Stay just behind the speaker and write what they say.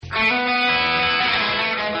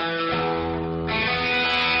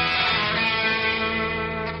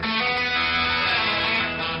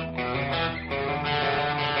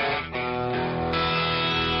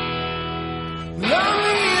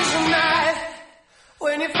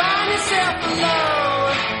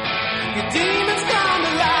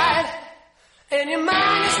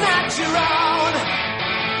walks you round.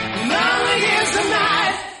 Lonely is the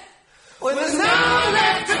night when there's no one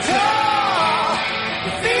left to call.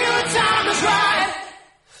 You feel the time is right.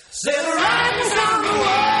 Say the writing's on the wall.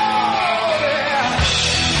 Yeah.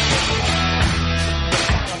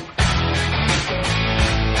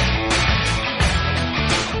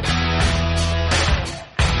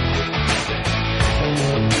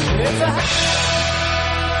 It's a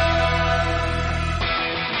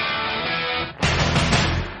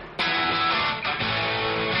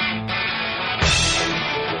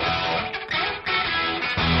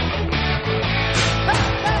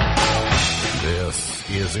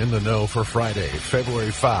is In the Know for Friday,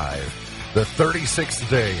 February 5, the 36th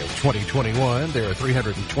day of 2021. There are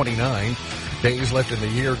 329 days left in the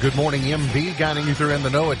year. Good morning, MB, guiding you through In the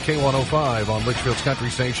Know at K105 on Litchfield's Country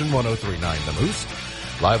Station, 1039 The Moose.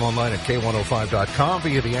 Live online at K105.com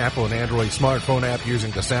via the Apple and Android smartphone app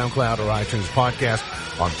using the SoundCloud or iTunes podcast,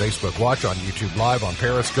 on Facebook Watch, on YouTube Live, on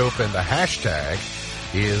Periscope, and the hashtag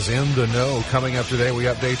is In the Know. Coming up today, we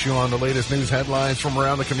update you on the latest news headlines from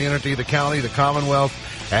around the community, the county, the Commonwealth,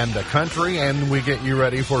 and the country, and we get you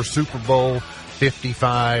ready for Super Bowl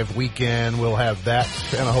 55 weekend. We'll have that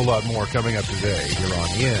and a whole lot more coming up today here on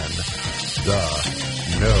In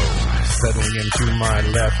the Know. Settling into my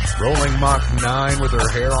left, rolling Mach 9 with her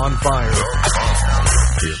hair on fire.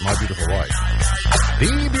 Here's my beautiful wife,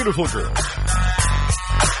 the beautiful girl.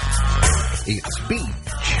 It's Beach.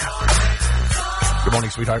 Good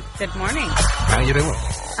morning, sweetheart. Good morning. How you doing?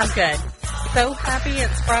 I'm good. So happy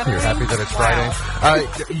it's Friday. You're happy that it's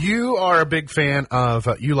Friday? You are a big fan of,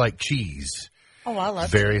 you like cheese. Oh, I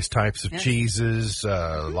love various types of cheeses,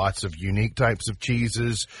 lots of unique types of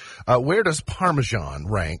cheeses. Where does Parmesan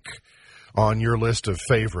rank on your list of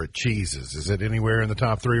favorite cheeses? Is it anywhere in the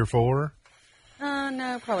top 3 or 4?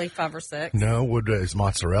 No, probably 5 or 6. No, is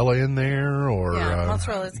mozzarella in there? Or yeah,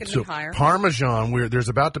 mozzarella is going to be higher. Parmesan, there's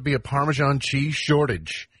about to be a Parmesan cheese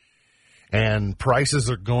shortage, and prices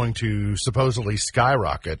are going to supposedly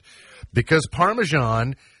skyrocket because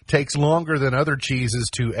Parmesan takes longer than other cheeses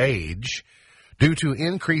to age due to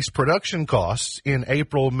increased production costs in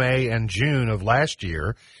April, May, and June of last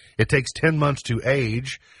year. It takes 10 months to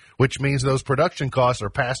age, which means those production costs are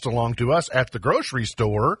passed along to us at the grocery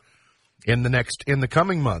store in the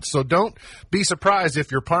coming months. So don't be surprised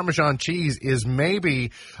if your Parmesan cheese is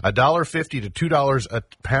maybe $1.50 to $2 a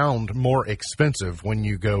pound more expensive when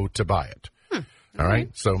you go to buy it. All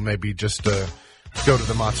right? So maybe just go to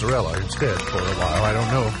the mozzarella instead for a while. I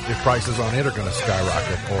don't know if prices on it are going to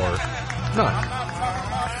skyrocket or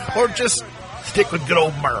not. Or just stick with good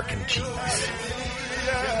old American cheese.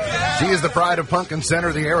 She is the pride of Pumpkin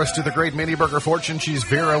Center, the heiress to the great mini burger fortune. She's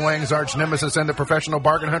Vera Wang's arch nemesis and the professional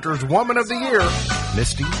bargain hunter's woman of the year,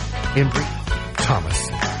 Misty Embry Thomas.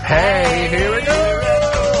 Hey, here we go.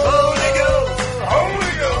 Holy Ghost,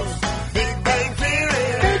 Holy Ghost, Big Bang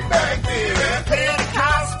Theory, Big Bang Theory,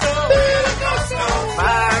 Pentecostal, Pentecostal,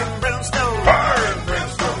 Fire and Brimstone, Fire and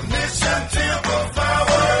Brimstone, Mission Temple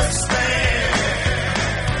Fireworks Stand.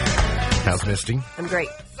 How's Misty? I'm great.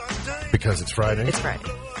 Because it's Friday? It's Friday.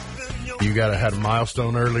 You had a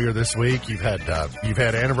milestone earlier this week. You've had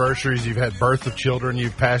anniversaries. You've had birth of children.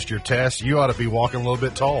 You've passed your test. You ought to be walking a little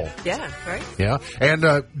bit tall. Yeah, right. Yeah. And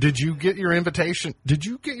did you get your invitation? Did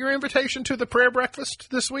you get your invitation to the prayer breakfast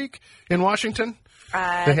this week in Washington?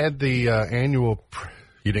 They had the annual.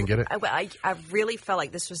 You didn't get it? I really felt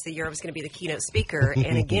like this was the year I was going to be the keynote speaker,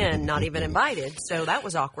 and again, not even invited. So that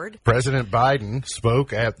was awkward. President Biden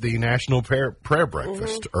spoke at the National Prayer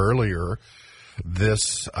Breakfast earlier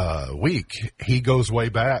this week. He goes way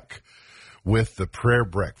back with the prayer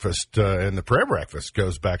breakfast, and the prayer breakfast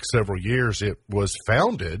goes back several years. It was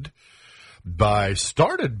started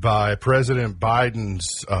by President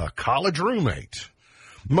Biden's college roommate,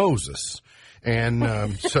 Moses.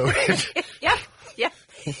 And so Yeah.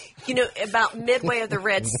 You know, about midway of the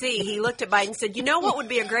Red Sea, he looked at Biden and said, you know what would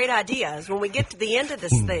be a great idea is when we get to the end of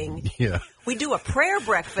this thing, we do a prayer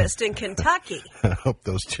breakfast in Kentucky. I hope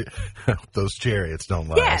those chariots don't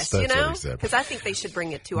last. Yes, that's you know, what he said. because I think they should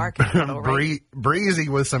bring it to our capital, right? Breezy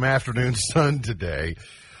with some afternoon sun today.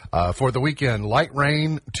 For the weekend, light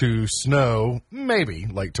rain to snow, maybe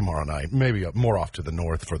late tomorrow night, maybe more off to the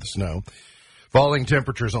north for the snow. Falling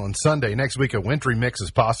temperatures on Sunday. Next week, a wintry mix is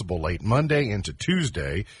possible late Monday into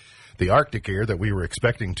Tuesday. The Arctic air that we were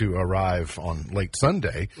expecting to arrive on late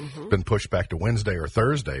Sunday been pushed back to Wednesday or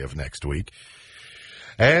Thursday of next week.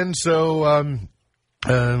 And so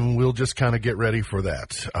we'll just kind of get ready for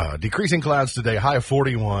that. Decreasing clouds today, high of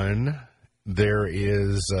 41. There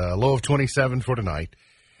is a low of 27 for tonight.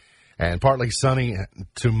 And partly sunny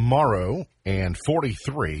tomorrow, and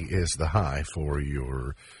 43 is the high for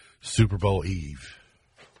your Super Bowl Eve.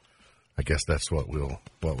 I guess that's what we'll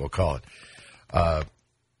call it.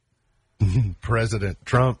 President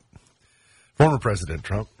Trump, former President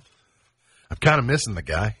Trump. I'm kind of missing the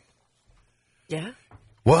guy. Yeah.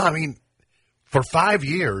 Well, I mean, for 5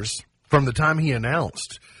 years from the time he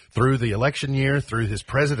announced through the election year, through his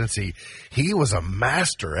presidency, he was a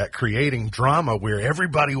master at creating drama where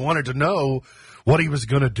everybody wanted to know what he was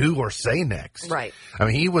going to do or say next. Right. I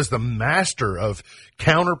mean, he was the master of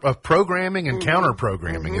programming and counter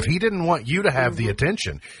programming. If he didn't want you to have the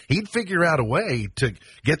attention, he'd figure out a way to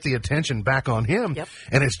get the attention back on him. Yep.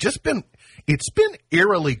 And it's been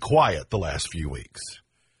eerily quiet the last few weeks.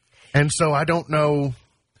 And so I don't know.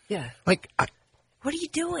 Yeah. Like, what are you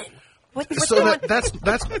doing? What's so going? that's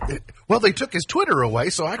well, they took his Twitter away,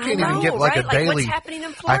 so I can't even get like right? a daily. What's happening in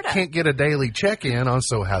I Florida? can't get a daily check-in on.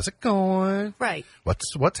 So how's it going? Right.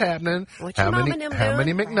 What's happening? What your mom and them how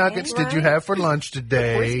many doing? McNuggets did you Right. have for lunch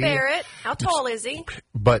today? Where's Barrett? How tall is he?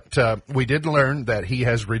 But we did learn that he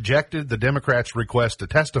has rejected the Democrats' request to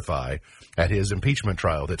testify at his impeachment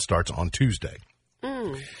trial that starts on Tuesday.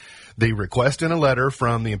 The request in a letter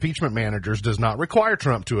from the impeachment managers does not require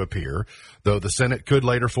Trump to appear, though the Senate could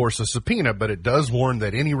later force a subpoena, but it does warn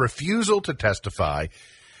that any refusal to testify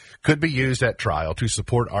could be used at trial to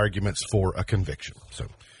support arguments for a conviction. So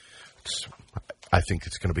I think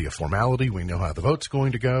it's going to be a formality. We know how the vote's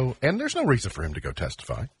going to go, and there's no reason for him to go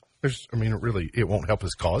testify. It won't help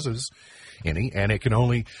his causes any, and it can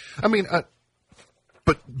only,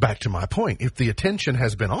 but back to my point, if the attention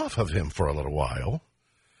has been off of him for a little while,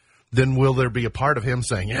 then will there be a part of him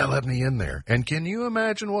saying, yeah, let me in there? And can you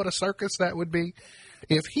imagine what a circus that would be?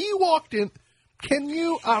 If he walked in, can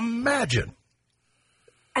you imagine?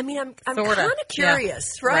 I mean, I'm Sorta. kind of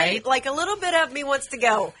curious, Yeah. right? Right. Like a little bit of me wants to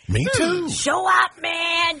go. Me too. Show up,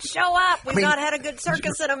 man! Show up! We've not had a good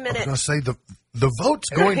circus in a I was minute. going to say the vote's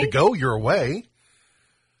going to Right. go your way.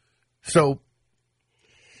 So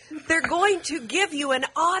They're going to give you an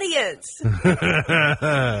audience.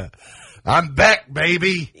 I'm back,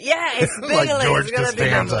 baby. Yeah, it's big. Like George it's gonna be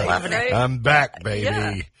Costanza. lovely, right? I'm back,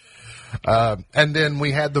 baby. And then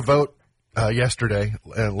we had the vote yesterday,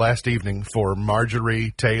 last evening, for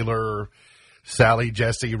Marjorie Taylor, Sally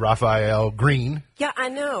Jesse Raphael Green, Yeah, I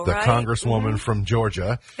know, the right? congresswoman from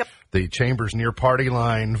Georgia. Yep. The chamber's near party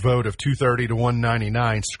line vote of 230 to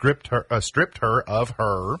 199 stripped her of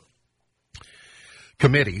her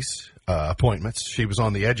committees appointments. She was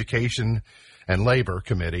on the Education and Labor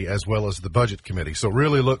Committee as well as the Budget Committee. So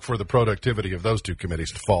really look for the productivity of those two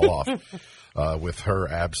committees to fall off with her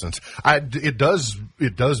absence. It does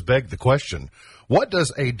beg the question: what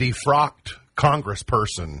does a defrocked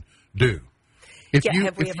congressperson do?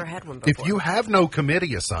 Have we ever had one before? If you have no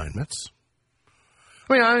committee assignments,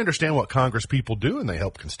 I mean, I understand what Congress people do, and they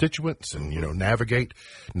help constituents, and navigate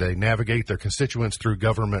their constituents through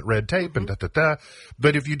government red tape and da.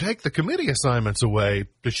 But if you take the committee assignments away,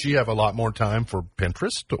 does she have a lot more time for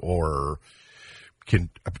Pinterest, or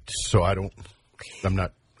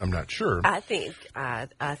I'm not sure. I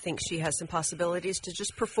think she has some possibilities to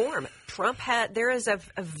just perform. There is a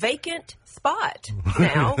vacant spot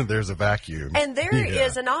now. There's a vacuum, And there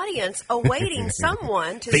is an audience awaiting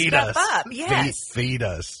someone to step up. Yes. Feed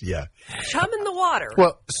us. Yeah. Chum in the water.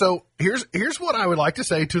 Well, so here's what I would like to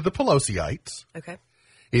say to the Pelosiites. Okay.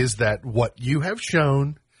 Is that what you have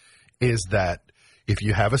shown is that if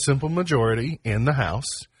you have a simple majority in the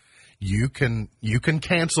House, you can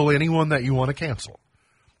cancel anyone that you want to cancel.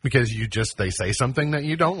 Because they say something that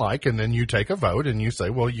you don't like, and then you take a vote and you say,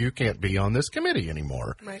 well, you can't be on this committee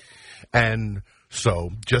anymore. Right. And so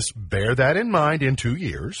just bear that in mind in 2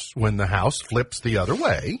 years when the House flips the other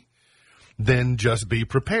way. Then just be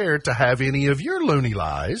prepared to have any of your loony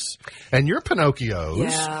lies and your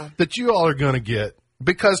Pinocchios that you all are going to get.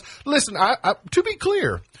 Because, listen, to be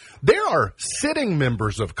clear, there are sitting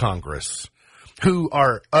members of Congress who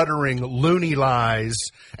are uttering loony lies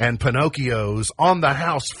and Pinocchios on the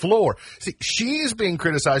House floor. See, she is being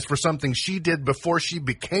criticized for something she did before she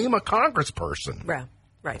became a congressperson.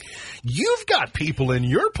 Right. You've got people in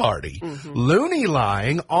your party loony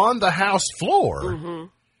lying on the House floor.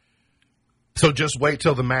 So just wait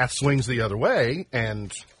till the math swings the other way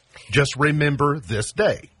and just remember this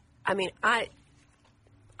day. I mean, I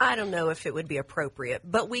don't know if it would be appropriate,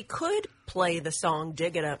 but we could play the song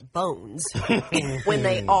Digging Up Bones when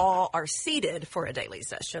they all are seated for a daily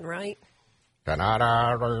session, right? Why play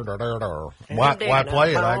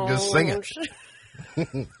it? I can just sing it.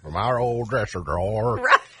 From our old dresser drawer.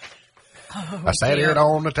 Right. I sat here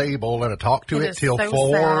on the table and I talked to it till so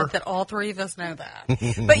 4. sad that all three of us know that.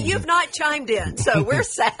 But you've not chimed in, so we're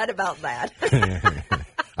sad about that.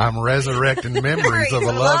 I'm resurrecting memories of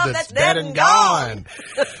a love that's dead and gone.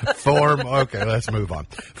 Okay, let's move on.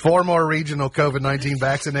 4 more regional COVID-19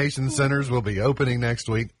 vaccination centers will be opening next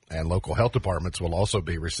week, and local health departments will also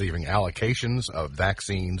be receiving allocations of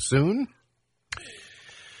vaccines soon.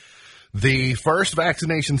 The first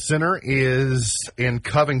vaccination center is in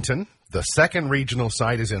Covington. The second regional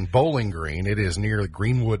site is in Bowling Green. It is near the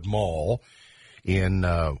Greenwood Mall in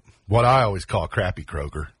what I always call Crappy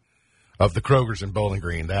Kroger. Of the Krogers in Bowling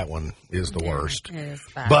Green, that one is the worst. It is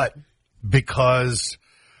bad. But because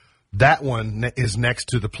that one is next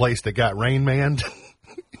to the place that got Rain Man,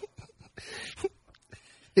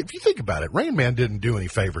 if you think about it, Rain Man didn't do any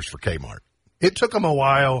favors for Kmart. It took them a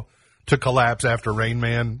while to collapse after Rain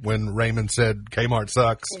Man when Raymond said Kmart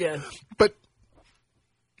sucks. Yeah. But,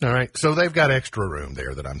 all right, so they've got extra room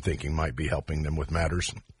there that I'm thinking might be helping them with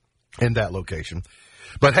matters in that location.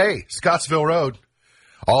 But, hey, Scottsville Road,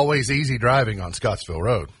 always easy driving on Scottsville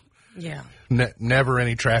Road. Yeah. Never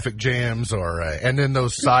any traffic jams and then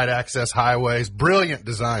those side access highways. Brilliant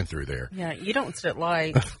design through there. Yeah, you don't sit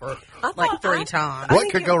lights for like 3 times.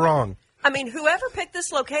 What could go wrong? I mean, whoever picked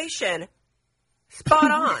this location,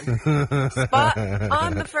 spot on. Spot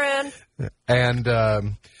on, my friend. And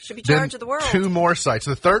should be charge of the world. 2 more sites.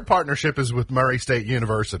 The third partnership is with Murray State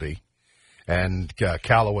University and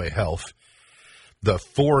Callaway Health. The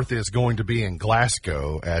fourth is going to be in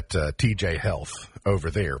Glasgow at TJ Health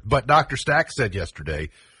over there. But Dr. Stack said yesterday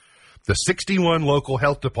the 61 local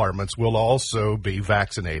health departments will also be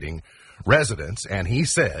vaccinating residents. And he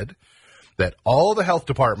said that all the health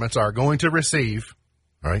departments are going to receive,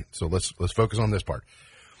 all right, so let's focus on this part.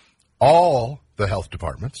 All the health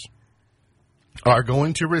departments are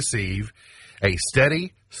going to receive a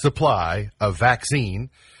steady supply of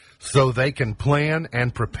vaccine so they can plan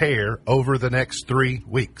and prepare over the next 3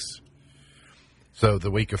 weeks. So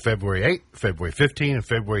the week of February 8, February 15, and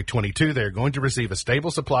February 22, they're going to receive a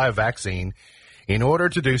stable supply of vaccine in order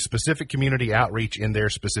to do specific community outreach in their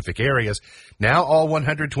specific areas. Now all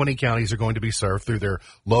 120 counties are going to be served through their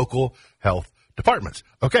local health departments.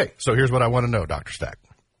 Okay, so here's what I want to know, Dr. Stack.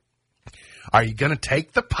 Are you going to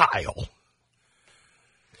take the pile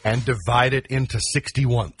and divide it into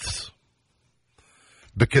 61ths?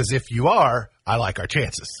 Because if you are, I like our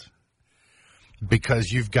chances.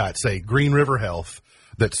 Because you've got, say, Green River Health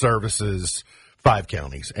that services 5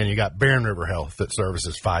 counties, and you got Barren River Health that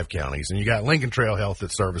services 5 counties, and you got Lincoln Trail Health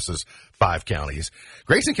that services 5 counties.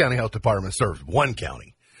 Grayson County Health Department serves 1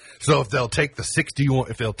 county. So if they'll take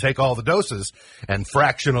if they'll take all the doses and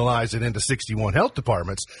fractionalize it into 61 health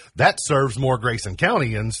departments, that serves more Grayson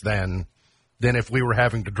Countyans than if we were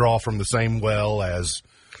having to draw from the same well as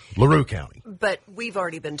LaRue County. But we've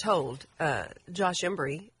already been told, Josh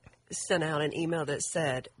Embry sent out an email that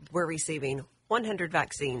said we're receiving 100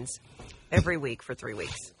 vaccines every week for 3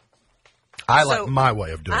 weeks. I like my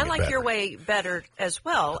way of doing it. I like better. your way better as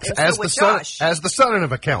well. And as so with Josh, as the son of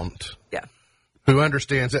an accountant, yeah, who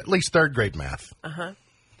understands at least 3rd grade math,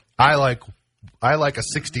 I like a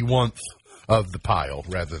 61th of the pile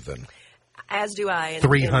rather than as do I.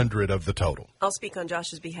 300 of the total. I'll speak on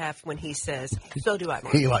Josh's behalf when he says, so do I,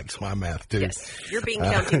 Mark. He likes my math, too. Yes. Your bean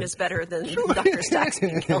counting is better than Dr. Stack's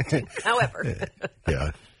bean counting. However.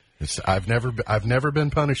 Yeah. I've never been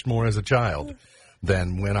punished more as a child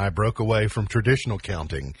than when I broke away from traditional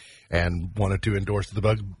counting and wanted to endorse the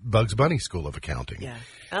Bugs Bunny School of Accounting. Yeah.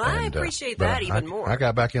 And I appreciate that even more. I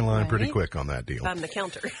got back in line pretty quick on that deal. I'm the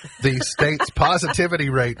counter. The state's positivity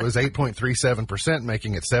rate was 8.37%,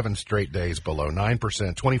 making it 7 straight days below 9%,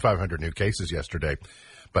 2,500 new cases yesterday.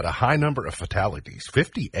 But a high number of fatalities,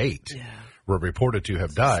 58, were reported to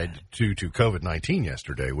have died due to COVID-19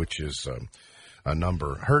 yesterday, which is a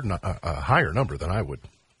higher number than I would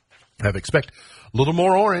have expected. A little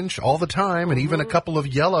more orange all the time, and even a couple of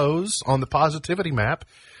yellows on the positivity map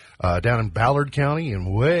down in Ballard County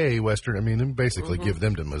and way western. I mean, basically give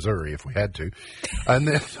them to Missouri if we had to. And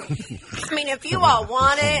then, I mean, if you all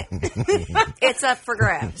want it, it's up for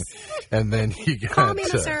grabs. And then you got call me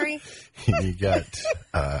Missouri. You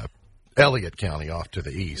got Elliott County off to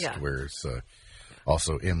the east, where it's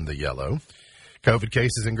also in the yellow. COVID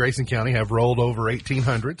cases in Grayson County have rolled over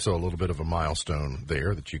 1,800, so a little bit of a milestone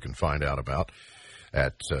there that you can find out about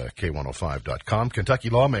at K105.com. Kentucky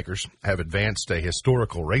lawmakers have advanced a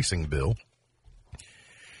historical racing bill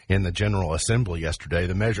in the General Assembly yesterday.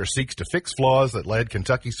 The measure seeks to fix flaws that led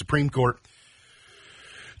Kentucky Supreme Court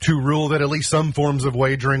to rule that at least some forms of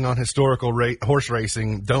wagering on historical horse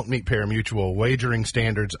racing don't meet pari-mutuel wagering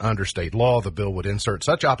standards under state law. The bill would insert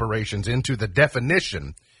such operations into the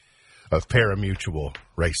definition of pari-mutuel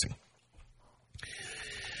racing.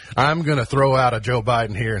 I'm going to throw out a Joe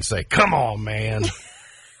Biden here and say, come on, man.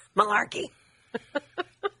 Malarkey.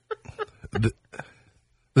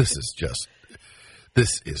 This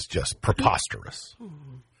is just preposterous.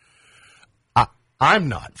 I'm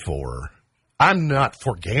not for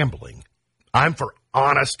gambling. I'm for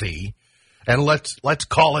honesty, and let's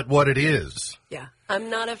call it what it is. Yeah, I'm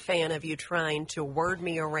not a fan of you trying to word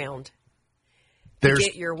me around to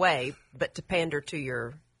get your way, but to pander to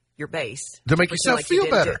your base to make yourself feel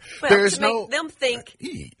better. Well, There's to no make them think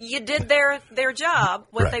you did their job,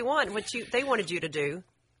 what Right. they want, they wanted you to do.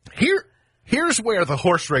 Here's where the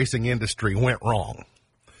horse racing industry went wrong.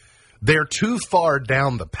 They're too far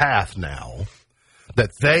down the path now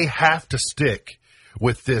that they have to stick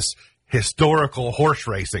with this historical horse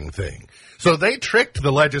racing thing. So they tricked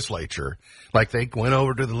the legislature. Like they went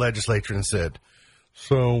over to the legislature and said,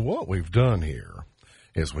 so what we've done here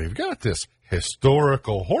is we've got this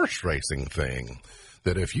historical horse racing thing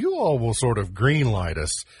that if you all will sort of green light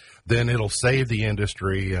us, then it'll save the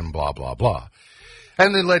industry and blah, blah, blah.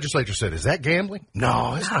 And the legislature said, is that gambling?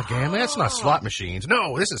 No, it's not gambling. That's not slot machines.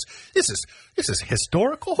 No, this is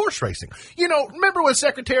historical horse racing. You know, remember when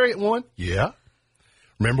Secretariat won? Yeah.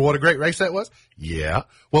 Remember what a great race that was? Yeah.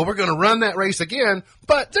 Well, we're going to run that race again,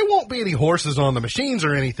 but there won't be any horses on the machines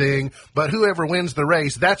or anything, but whoever wins the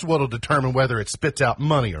race, that's what will determine whether it spits out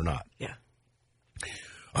money or not. Yeah.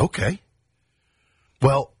 Okay.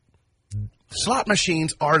 Well, slot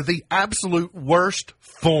machines are the absolute worst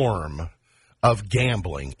form of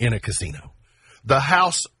gambling in a casino. The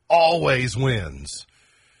house always wins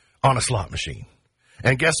on a slot machine.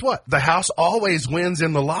 And guess what? The house always wins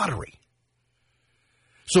in the lottery.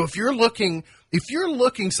 So if you're looking,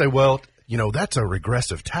 say, well, you know, that's a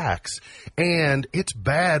regressive tax and it's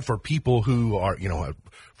bad for people who are, you know,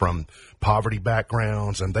 from poverty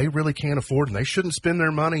backgrounds and they really can't afford and they shouldn't spend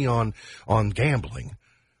their money on gambling.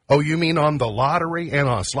 Oh, you mean on the lottery and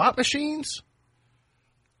on slot machines?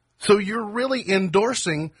 So you're really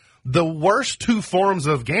endorsing the worst two forms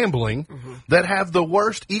of gambling that have the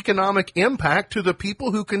worst economic impact to the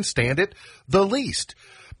people who can stand it the least.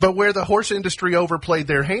 But where the horse industry overplayed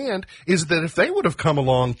their hand is that if they would have come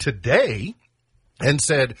along today and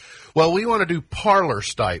said, well, we want to do parlor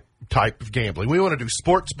type of gambling. We want to do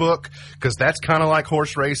sports book because that's kind of like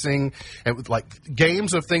horse racing and with like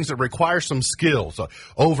games of things that require some skills,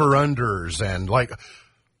 over-unders and like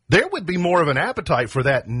there would be more of an appetite for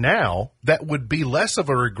that now. That would be less of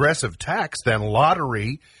a regressive tax than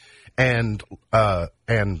lottery and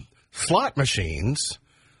slot machines.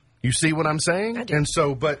 You see what I'm saying? And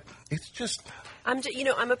so, but it's just. I'm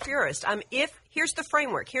a purist. Here's the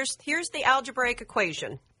framework. Here's the algebraic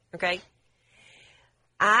equation. Okay.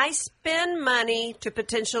 I spend money to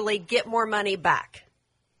potentially get more money back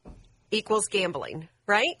equals gambling,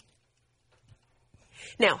 right?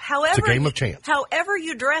 Now, however, it's a game of chance. However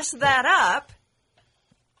you dress that up,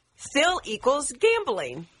 still equals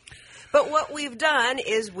gambling. But what we've done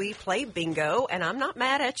is we play bingo, and I'm not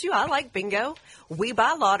mad at you. I like bingo. We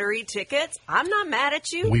buy lottery tickets. I'm not mad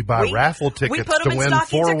at you. We buy raffle tickets to win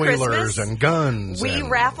four-wheelers and guns. We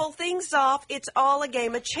raffle things off. It's all a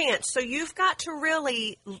game of chance. So you've got to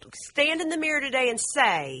really stand in the mirror today and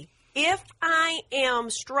say, if I am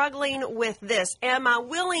struggling with this, am I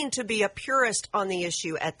willing to be a purist on the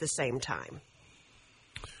issue at the same time?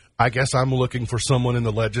 I guess I'm looking for someone in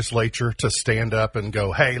the legislature to stand up and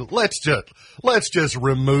go, hey, let's just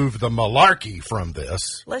remove the malarkey from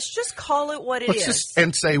this. Let's just call it what it is.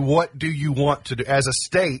 And say, what do you want to do? As a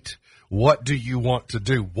state, what do you want to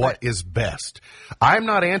do? What is best? I'm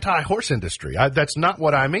not anti-horse industry. That's not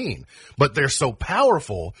what I mean. But they're so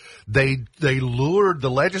powerful, they lured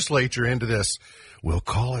the legislature into this, we'll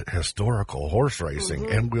call it historical horse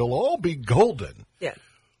racing, and we'll all be golden. Yeah.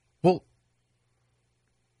 Well,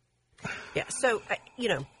 yeah, so,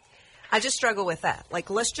 I just struggle with that. Like,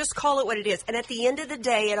 let's just call it what it is. And at the end of the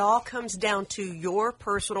day, it all comes down to your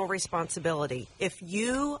personal responsibility. If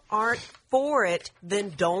you aren't for it,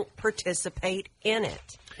 then don't participate in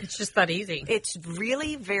it. It's just that easy. It's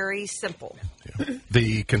really very simple. Yeah.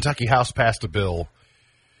 The Kentucky House passed a bill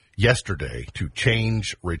yesterday to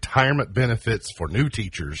change retirement benefits for new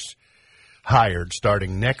teachers hired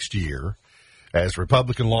starting next year as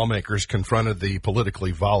Republican lawmakers confronted the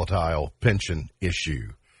politically volatile pension issue.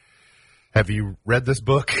 Have you read this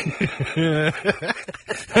book? I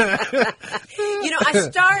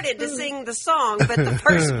started to sing the song, but the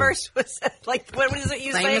first verse was like, what is it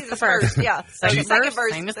you say? Same as the first. Yeah. So the second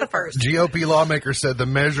verse. Same as the first. GOP lawmakers said the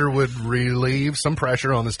measure would relieve some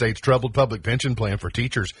pressure on the state's troubled public pension plan for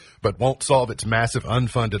teachers, but won't solve its massive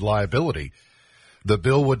unfunded liability. The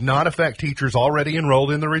bill would not affect teachers already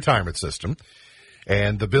enrolled in the retirement system.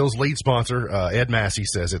 And the bill's lead sponsor, Ed Massey,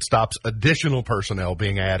 says it stops additional personnel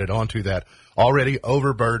being added onto that already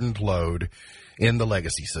overburdened load in the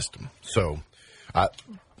legacy system. So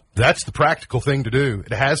that's the practical thing to do.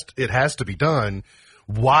 It has to be done.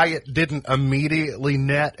 Why it didn't immediately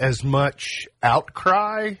net as much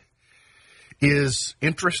outcry is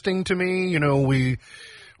interesting to me. You know, we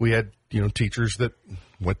had, teachers that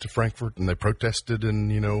went to Frankfort and they protested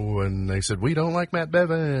and, and they said, we don't like Matt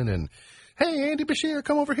Bevin, and hey, Andy Bashir,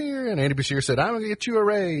 come over here. And Andy Bashir said, I'm going to get you a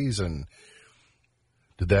raise. And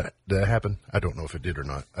did that happen? I don't know if it did or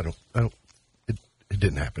not. It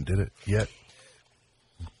didn't happen, did it yet?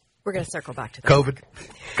 We're going to circle back to that.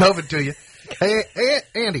 COVID to you. Hey,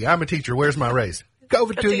 Andy, I'm a teacher. Where's my raise?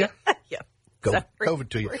 COVID to you. Yeah. COVID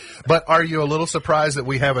to you. But are you a little surprised that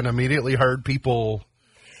we haven't immediately heard people?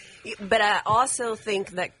 But I also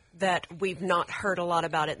think that we've not heard a lot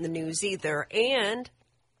about it in the news either. And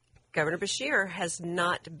Governor Bashir has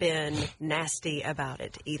not been nasty about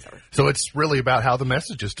it either. So it's really about how the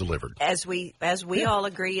message is delivered. As we all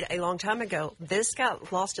agreed a long time ago, this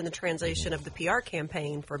got lost in the translation of the PR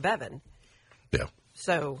campaign for Bevin. Yeah.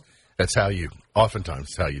 So that's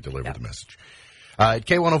oftentimes how you deliver the message. At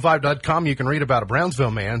K105.com, you can read about a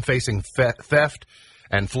Brownsville man facing theft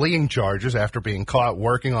and fleeing charges after being caught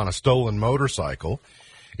working on a stolen motorcycle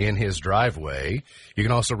in his driveway. You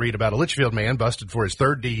can also read about a Litchfield man busted for his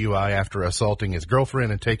third DUI after assaulting his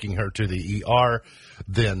girlfriend and taking her to the ER,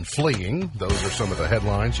 then fleeing. Those are some of the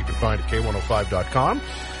headlines you can find at K105.com.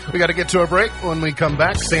 We got to get to a break. When we come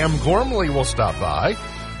back, Sam Gormley will stop by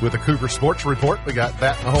with a Cougar Sports Report. We got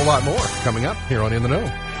that and a whole lot more coming up here on In the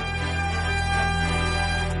Know.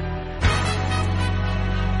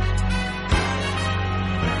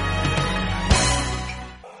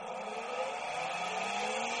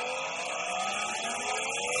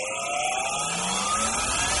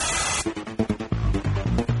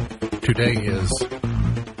 Today is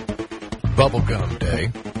Bubblegum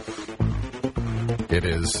Day. It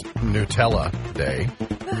is Nutella Day.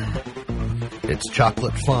 It's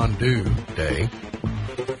Chocolate Fondue Day.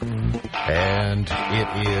 And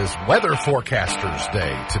it is Weather Forecasters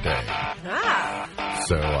Day today. Ah.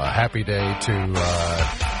 So happy day to,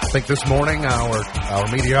 I think this morning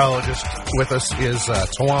our meteorologist with us is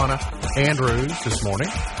Tawana Andrews this morning.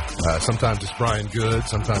 Sometimes it's Brian Good,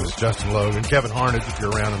 sometimes it's Justin Logan, Kevin Harnage if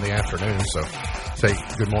you're around in the afternoon, so say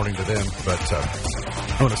good morning to them. But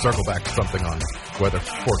I want to circle back to something on weather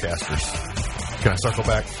forecasters. Can I circle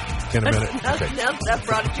back in a minute? Okay. Now that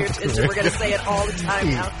brought it to your attention, we're going to say it all the time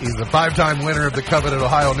now. He's a 5-time winner of the coveted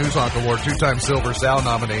Ohio News Honk Award, 2-time Silver Sal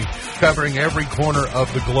nominee, covering every corner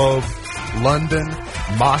of the globe, London,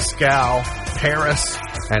 Moscow, Paris,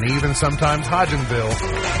 and even sometimes Hodgenville.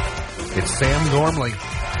 It's Sam Gormley.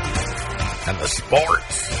 And the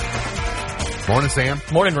sports. Morning, Sam.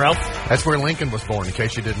 Morning, Ralph. That's where Lincoln was born, in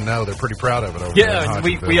case you didn't know. They're pretty proud of it over there. Yeah,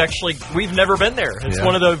 we've never been there. It's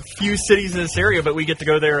one of the few cities in this area, but we get to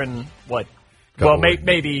go there in, what?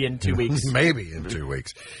 Maybe in 2 weeks. Maybe in 2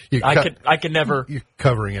 weeks. I could never. You're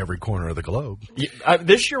covering every corner of the globe.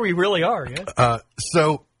 This year we really are, yeah.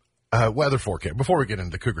 Weather forecast. Before we get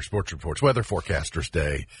into Cougar Sports Reports, Weather Forecasters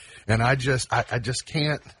Day. And I just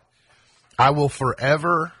can't. I will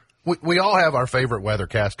forever. We all have our favorite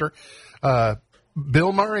weathercaster.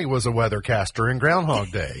 Bill Murray was a weathercaster in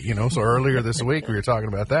Groundhog Day, so earlier this week we were talking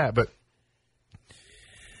about that. But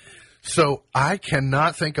so I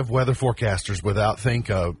cannot think of weather forecasters without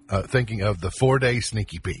thinking of the 4-day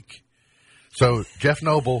sneaky peek. So Jeff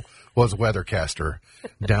Noble was a weathercaster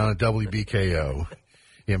down at WBKO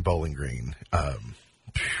in Bowling Green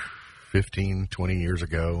 15, 20 years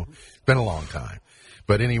ago. It's been a long time.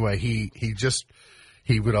 But anyway, he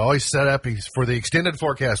would always set up, for the extended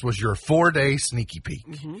forecast was your 4-day sneaky peek.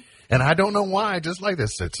 Mm-hmm. And I don't know why, just like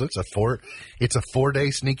this, it's a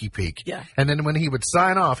 4-day sneaky peek. Yeah. And then when he would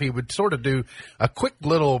sign off, he would sort of do a quick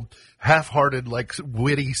little half-hearted, like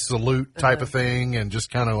witty salute type of thing and just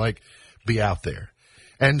kind of like be out there.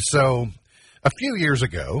 And so a few years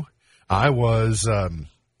ago, I was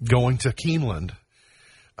going to Keeneland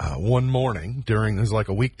one morning it was like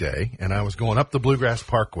a weekday, and I was going up the Bluegrass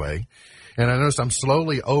Parkway. And I noticed I'm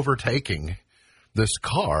slowly overtaking this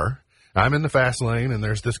car. I'm in the fast lane, and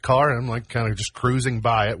there's this car, and I'm like kind of just cruising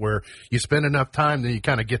by it where you spend enough time that you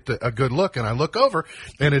kind of get a good look. And I look over,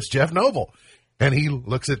 and it's Jeff Noble. And he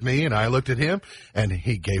looks at me, and I looked at him, and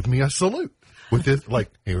he gave me a salute. With this,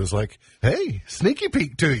 he was like, "Hey, sneaky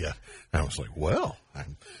peek to you." And I was like, "Well,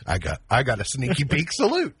 I got a sneaky peek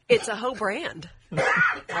salute." It's a whole brand.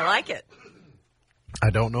 I like it. I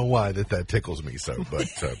don't know why that tickles me so, but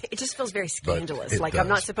It just feels very scandalous. it Like I'm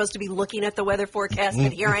not does. supposed to be looking at the weather forecast,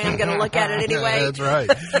 but here I am going to look at it anyway. That's right.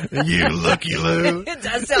 You looky Lou. It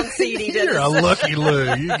does sound seedy, doesn't You're a it? looky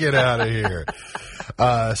Lou. You get out of here.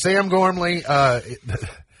 Sam Gormley, I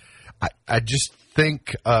just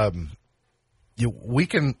think we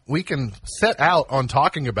can set out on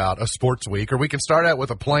talking about a sports week, or we can start out with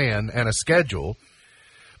a plan and a schedule.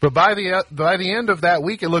 But by the end of that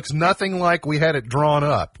week, it looks nothing like we had it drawn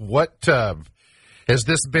up. What has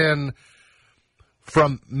this been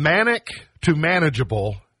from manic to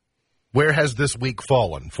manageable? Where has this week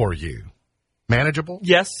fallen for you? Manageable?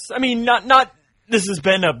 Yes. I mean, not. This has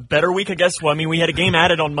been a better week, I guess. Well, I mean, we had a game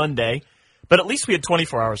added on Monday, but at least we had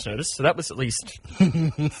 24 hours notice, so that was at least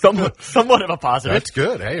somewhat of a positive. That's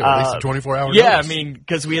good. Hey, at least a 24-hour Yeah, notice. I mean,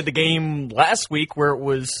 because we had the game last week where it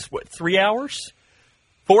was, 3 hours?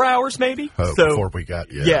 4 hours, maybe? Before we got,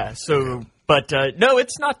 But no,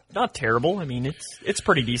 it's not terrible. I mean, it's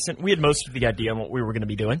pretty decent. We had most of the idea on what we were going to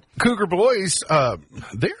be doing. Cougar boys,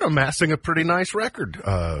 they're amassing a pretty nice record.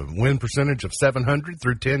 Win percentage of 700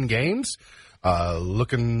 through 10 games.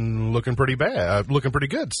 Looking pretty bad. Looking pretty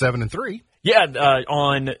good. 7-3. Yeah,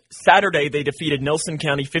 on Saturday they defeated Nelson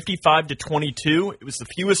County 55-22. It was the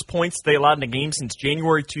fewest points they allowed in a game since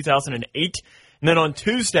January 2008. And then on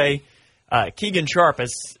Tuesday, Keegan Sharp,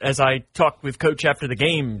 as I talked with Coach after the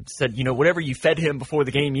game, said, whatever you fed him before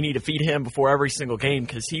the game, you need to feed him before every single game,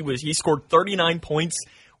 because he scored 39 points,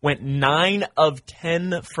 went 9 of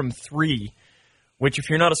 10 from 3, which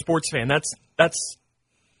if you're not a sports fan, that's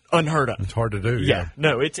unheard of. It's hard to do. Yeah.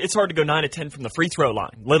 No, it's hard to go 9 of 10 from the free throw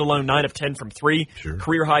line, let alone 9 of 10 from 3. Sure.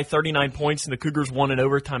 Career high 39 points, and the Cougars won in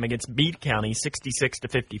overtime against Bede County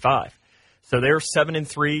 66-55. So they're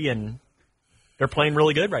 7-3, and they're playing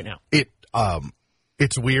really good right now.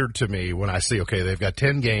 It's weird to me when I see, they've got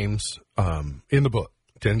 10 games in the book,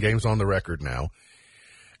 10 games on the record now.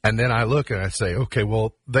 And then I look and I say,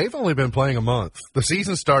 well, they've only been playing a month. The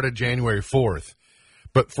season started January 4th.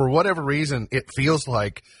 But for whatever reason, it feels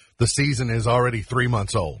like the season is already 3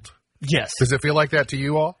 months old. Yes. Does it feel like that to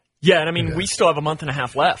you all? Yeah, and I mean, we still have a month and a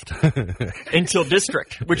half left until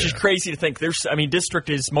district, which is crazy to think. District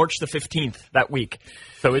is March the 15th that week.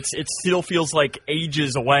 So it still feels like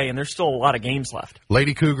ages away, and there's still a lot of games left.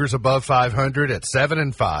 Lady Cougars above 500 at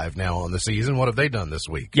 7-5 now on the season. What have they done this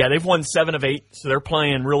week? Yeah, they've won 7 of 8, so they're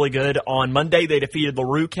playing really good. On Monday, they defeated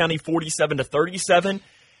LaRue County 47-37.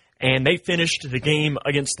 And they finished the game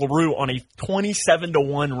against LaRue on a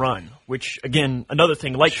 27-1 run, which, again, another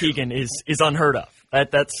thing, like Keegan, is unheard of.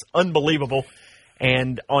 That's unbelievable.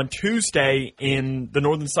 And on Tuesday, in the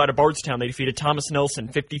northern side of Bardstown, they defeated Thomas Nelson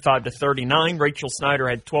 55-39. Rachel Snyder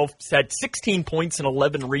had 16 points and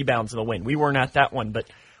 11 rebounds in the win. We weren't at that one, but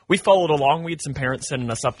we followed along. We had some parents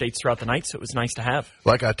sending us updates throughout the night, so it was nice to have.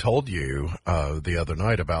 Like I told you the other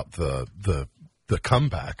night about the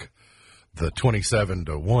comeback. The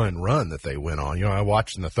 27-1 run that they went on. I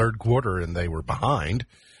watched in the third quarter and they were behind,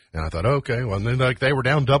 and I thought, and then they were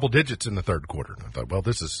down double digits in the third quarter. And I thought, well,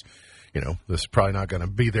 this is probably not going to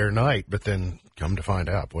be their night. But then come to find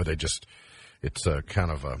out, boy, it's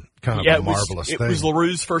kind of a marvelous thing. It was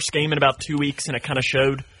LaRue's first game in about 2 weeks, and it kind of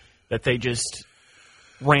showed that they just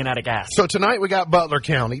ran out of gas. So tonight we got Butler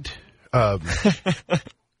County. And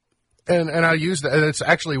I used that. It's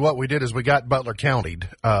actually what we did is we got Butler Countied.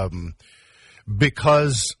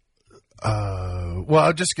 Because,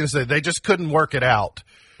 I'm just going to say they just couldn't work it out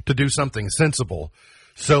to do something sensible.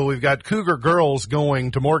 So we've got Cougar girls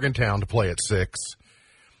going to Morgantown to play at 6,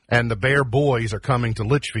 and the Bear boys are coming to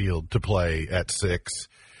Litchfield to play at 6,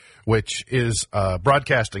 which is a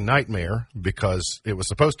broadcasting nightmare because it was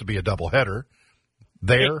supposed to be a doubleheader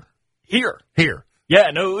there. Here.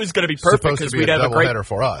 Yeah, no, it was going to be perfect because we'd have a great header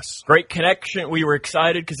for us. Great connection. We were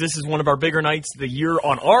excited because this is one of our bigger nights of the year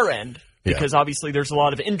on our end. Because obviously there's a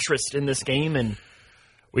lot of interest in this game, and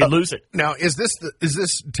we lose it. Now, is this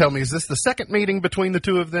the second meeting between the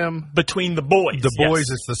two of them? Between the boys. The boys,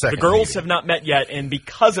 it's the second. The girls meeting. have not met yet, and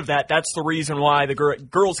because of that, that's the reason why the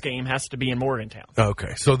girls' game has to be in Morgantown.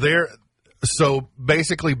 Okay, so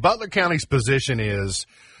basically Butler County's position is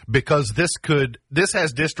because this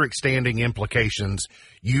has district standing implications,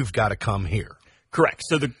 you've got to come here. Correct.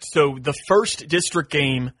 So the first district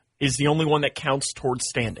game is the only one that counts towards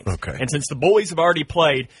standings. Okay. And since the boys have already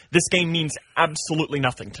played, this game means absolutely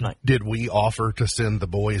nothing tonight. Did we offer to send the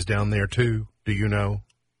boys down there too? Do you know?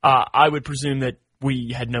 I would presume that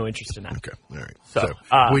we had no interest in that. Okay, all right. So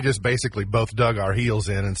we just basically both dug our heels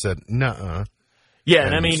in and said, nuh-uh. Yeah,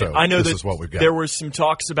 and I mean, so I know this that is what we've got. there was some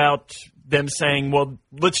talks about them saying, well,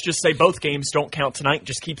 let's just say both games don't count tonight.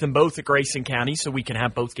 Just keep them both at Grayson County so we can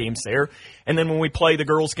have both games there. And then when we play the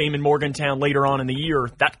girls' game in Morgantown later on in the year,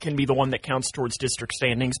 that can be the one that counts towards district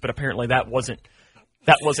standings. But apparently that wasn't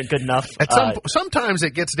good enough. Sometimes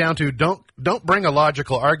it gets down to don't bring a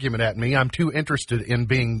logical argument at me. I'm too interested in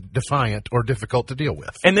being defiant or difficult to deal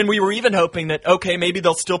with. And then we were even hoping that, okay, maybe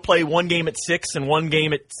they'll still play one game at 6 and one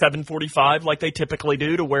game at 7:45 like they typically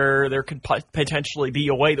do, to where there could potentially be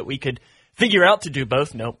a way that we could figure out to do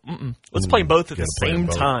both. No, let's play both at the same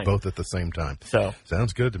time. Both at the same time. So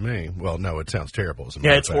sounds good to me. Well, no, it sounds terrible.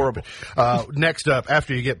 Yeah, it's horrible. Next up,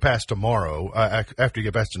 after you get past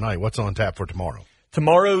tonight, what's on tap for tomorrow?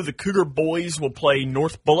 Tomorrow, the Cougar boys will play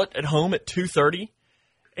North Bullitt at home at 2:30,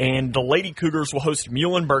 and the Lady Cougars will host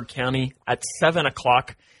Muhlenberg County at 7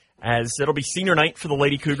 o'clock, as it'll be senior night for the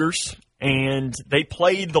Lady Cougars. And they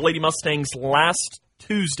played the Lady Mustangs last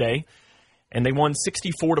Tuesday, and they won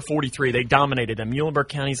 64-43. They dominated them. Muhlenberg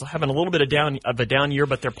County's having a little bit of a down year,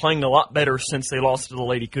 but they're playing a lot better since they lost to the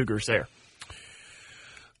Lady Cougars there.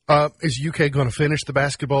 Is UK going to finish the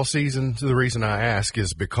basketball season? The reason I ask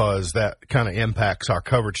is because that kind of impacts our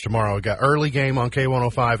coverage tomorrow. We got early game on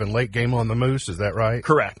K105 and late game on the Moose. Is that right?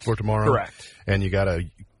 Correct. For tomorrow? Correct. And you got a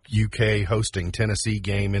UK hosting Tennessee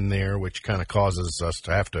game in there, which kind of causes us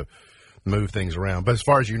to have to move things around. But as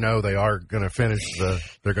far as you know, they are going to finish the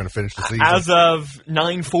season. As of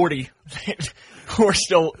 9:40,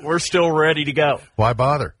 we're still ready to go. Why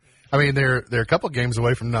bother? I mean, they're a couple games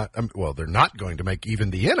away from they're not going to make even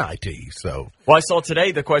the NIT. So, well, I saw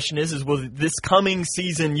today the question is will this coming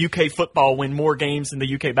season UK football win more games than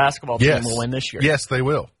the UK basketball team will win this year? Yes, they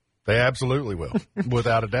will. They absolutely will,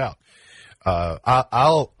 without a doubt.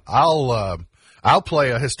 I'll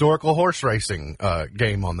play a historical horse racing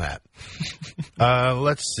game on that.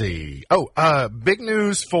 Let's see. Big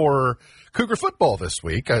news for Cougar football this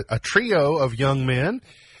week. A trio of young men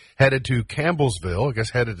headed to Campbellsville,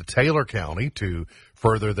 headed to Taylor County to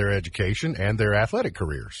further their education and their athletic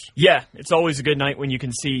careers. Yeah, it's always a good night when you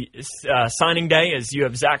can see signing day, as you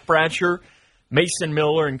have Zach Bratcher, Mason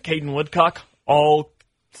Miller, and Caden Woodcock.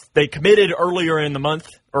 They committed earlier in the month,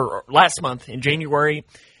 or last month in January,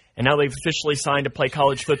 and now they've officially signed to play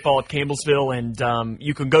college football at Campbellsville. And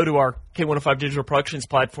you can go to our K105 Digital Productions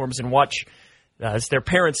platforms and watch as their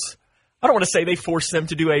parents. I don't want to say they forced them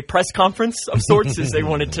to do a press conference of sorts as they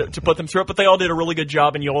wanted to put them through it, but they all did a really good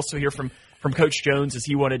job. And you also hear from Coach Jones as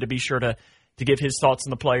he wanted to be sure to give his thoughts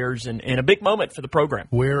on the players and a big moment for the program.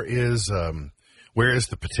 Where is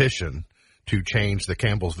the petition to change the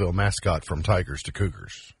Campbellsville mascot from Tigers to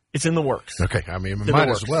Cougars? It's in the works. Okay, I mean, might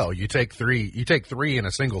as well. You take three in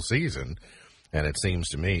a single season, and it seems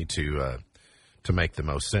to me to make the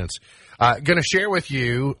most sense. Going to share with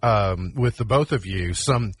you, with the both of you,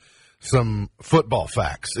 some football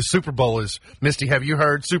facts. The Super Bowl is, Misty, have you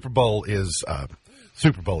heard Super Bowl is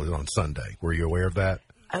on Sunday? Were you aware of that?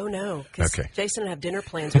 Oh, no, because Okay. Jason and I have dinner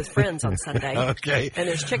plans with friends on Sunday. Okay. And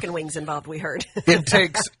there's chicken wings involved, we heard. It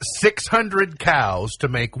takes 600 cows to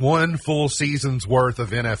make one full season's worth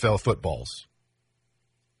of NFL footballs.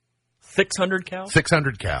 600 cows?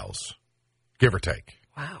 600 cows, give or take.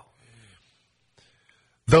 Wow.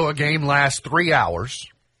 Though a game lasts 3 hours,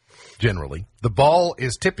 generally, the ball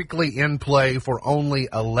is typically in play for only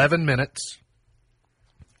 11 minutes.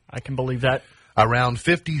 I can believe that. Around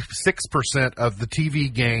 56% of the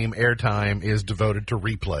TV game airtime is devoted to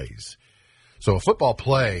replays. So a football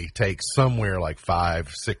play takes somewhere like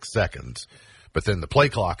 5-6 seconds, but then the play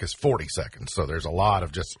clock is 40 seconds, so there's a lot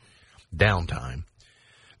of just downtime.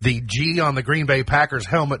 The G on the Green Bay Packers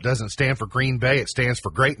helmet doesn't stand for Green Bay, it stands for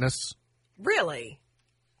greatness. Really?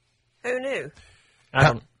 Who knew? I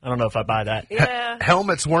don't know if I buy that. Yeah.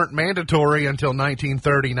 Helmets weren't mandatory until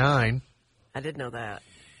 1939. I did know that.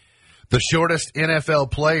 The shortest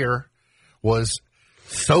NFL player was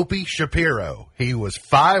Soapy Shapiro. He was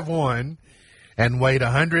 5'1" and weighed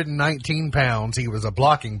 119 pounds. He was a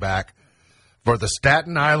blocking back for the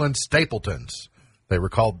Staten Island Stapletons. They were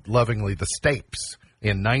called lovingly the Stapes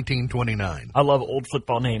in 1929. I love old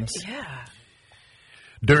football names. Yeah.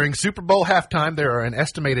 During Super Bowl halftime, there are an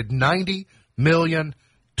estimated 90 million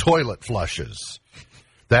toilet flushes.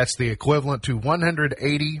 That's the equivalent to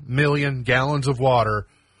 180 million gallons of water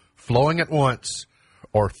flowing at once,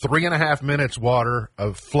 or 3.5 minutes water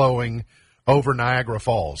of flowing over Niagara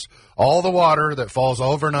Falls. All the water that falls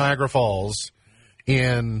over Niagara Falls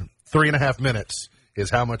in 3.5 minutes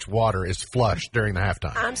is how much water is flushed during the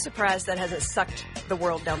halftime. I'm surprised that hasn't sucked the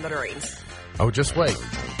world down the drains. Oh, just wait.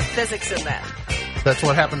 Physics in that. That's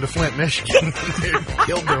what happened to Flint, Michigan. It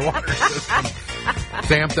killed their water system.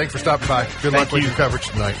 Sam, thanks for stopping by. Good luck with your coverage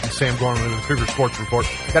tonight. Sam Gorman with the Cougar Sports Report.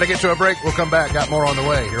 Got to get to a break. We'll come back. Got more on the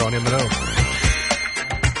way here on In the Know.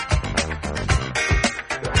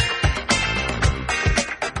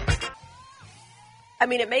 I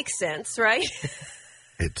mean, it makes sense, right?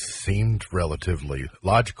 It seemed relatively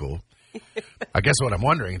logical. I guess what I'm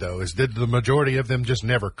wondering, though, is did the majority of them just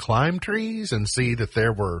never climb trees and see that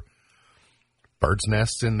there were birds'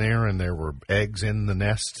 nests in there and there were eggs in the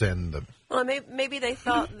nests and the... Well, maybe they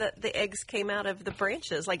thought that the eggs came out of the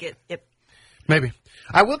branches. Like it Maybe.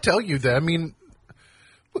 I will tell you that, I mean,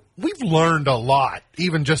 we've learned a lot,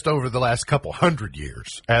 even just over the last couple hundred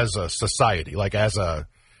years as a society, like as a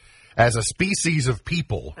species of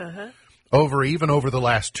people. Even over the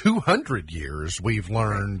last 200 years, we've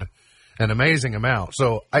learned an amazing amount.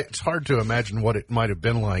 So it's hard to imagine what it might have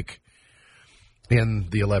been like in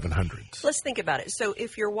the 1100s. Let's think about it. So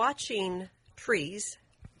if you're watching trees,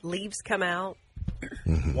 leaves come out,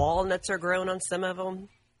 walnuts are grown on some of them.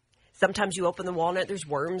 Sometimes you open the walnut, there's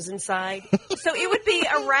worms inside. So it would be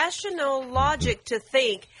a rational logic to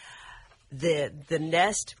think the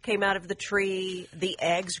nest came out of the tree, the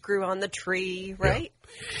eggs grew on the tree, right?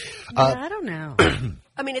 I don't know.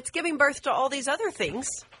 I mean, it's giving birth to all these other things.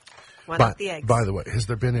 Why not the eggs? By the way, has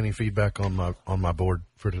there been any feedback on my board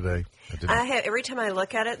for today? I have. Every time I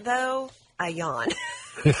look at it, though, I yawn.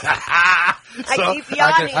 I keep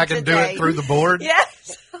yawning I can do today. it through the board?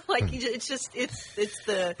 Yes. It's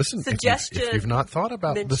the Listen, suggestion. if you've not thought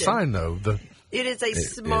about the sign, though, it is a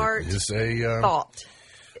smart it is a, thought.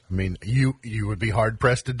 I mean, you would be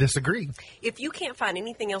hard-pressed to disagree. If you can't find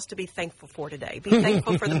anything else to be thankful for today, be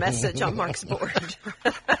thankful for the message on Mark's board.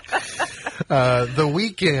 The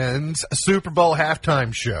weekend's Super Bowl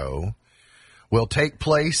halftime show will take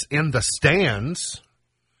place in the stands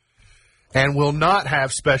and will not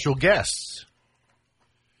have special guests.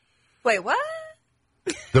 Wait, what?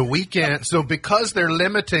 The weekend, so because they're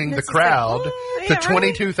limiting the crowd to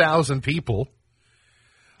 22,000 people,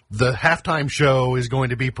 the halftime show is going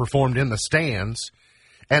to be performed in the stands,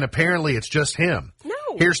 and apparently it's just him. No.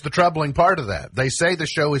 Here's the troubling part of that. They say the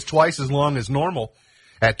show is twice as long as normal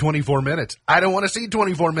at 24 minutes. I don't want to see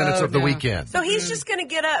 24 minutes of the weekend. So he's just going to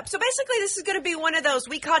get up. So basically this is going to be one of those,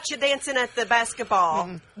 we caught you dancing at the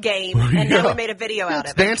basketball game, and now we made a video out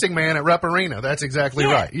It's of it. Dancing Man at Rupp Arena. That's exactly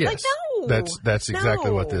right. Yes. Like, no. That's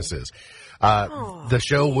exactly No. what this is. The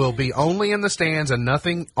show will be only in the stands and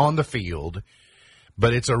nothing on the field,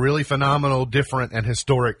 but it's a really phenomenal, different, and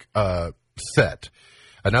historic set.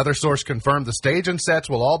 Another source confirmed the stage and sets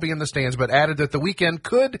will all be in the stands, but added that the weekend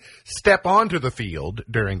could step onto the field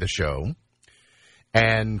during the show,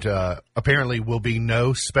 and apparently will be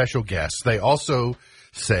no special guests. They also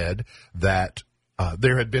said that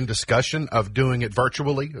there had been discussion of doing it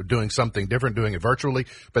virtually, or doing something different, doing it virtually,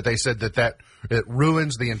 but they said that it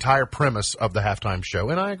ruins the entire premise of the halftime show,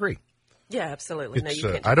 and I agree. Yeah, absolutely. No, you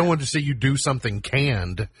can't. I don't want to see you do something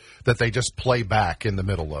canned that they just play back in the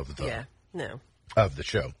middle of the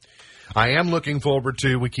show. I am looking forward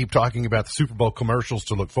to, we keep talking about the Super Bowl commercials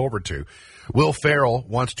to look forward to. Will Ferrell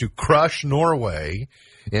wants to crush Norway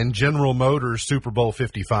in General Motors Super Bowl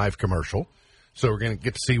 55 commercial. So we're going to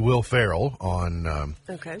get to see Will Ferrell on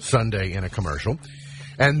Sunday in a commercial.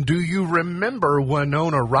 And do you remember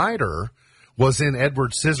Winona Ryder was in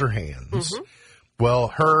Edward Scissorhands? Well,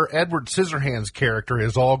 her Edward Scissorhands character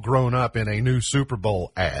is all grown up in a new Super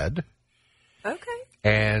Bowl ad. Okay.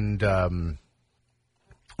 And I'm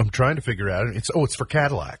trying to figure out. It's for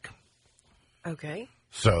Cadillac. Okay.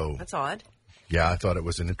 So that's odd. Yeah, I thought it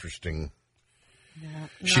was an interesting. Yeah,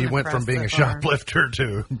 she went from being a shoplifter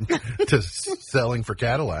to selling for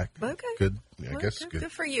Cadillac. Okay. Good. I guess good.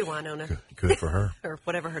 Good for you, Winona. Good for her. Or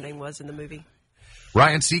whatever her name was in the movie.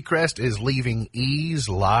 Ryan Seacrest is leaving E's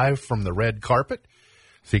live from the red carpet.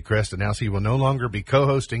 Seacrest announced he will no longer be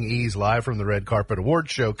co-hosting E's live from the red carpet award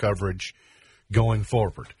show coverage going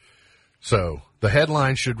forward. So the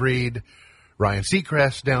headline should read, Ryan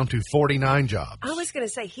Seacrest down to 49 jobs. I was going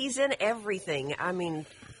to say, he's in everything. I mean...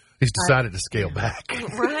 He's decided to scale back.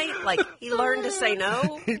 Right? Like, he learned to say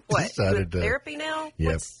no? What? Decided to, therapy now?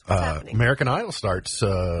 Yep. What's happening? American Idol starts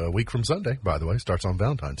a week from Sunday, by the way. Starts on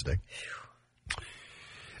Valentine's Day.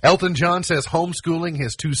 Elton John says homeschooling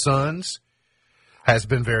his two sons has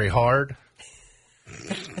been very hard.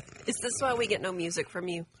 Is this why we get no music from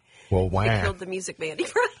you? Well, wow. They killed the music band,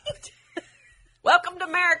 right? Welcome to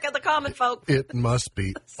America, the common folk. It must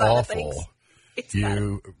be awful.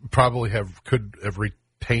 You probably could have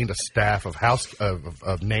retained a staff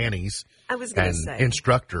of nannies I was going to say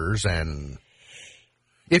instructors and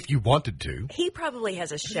if you wanted to. He probably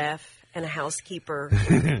has a chef and a housekeeper.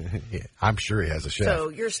 Yeah, I'm sure he has a chef. So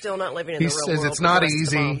you're still not living in He the real says world. it's with the not rest of the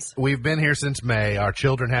easy. moms. We've been here since May. Our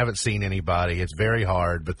children haven't seen anybody. It's very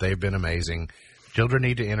hard, but they've been amazing. Children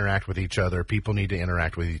need to interact with each other. People need to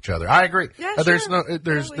interact with each other. I agree. Yeah, There's sure. no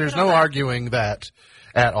there's Yeah, we there's get all no that. arguing that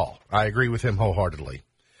at all. I agree with him wholeheartedly.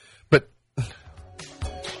 But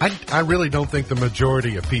I really don't think the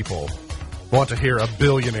majority of people want to hear a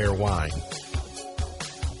billionaire whine.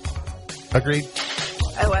 Agreed?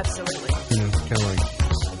 Oh, absolutely. Kind of like,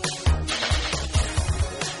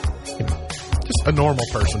 just a normal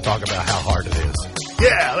person talk about how hard it is.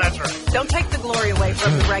 Yeah, that's right. Don't take the glory away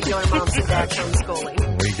from the regular moms and dads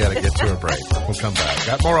homeschooling. We got to get to a break. We'll come back.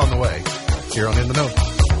 Got more on the way here on In the Know.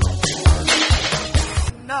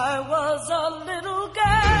 When I was a little girl,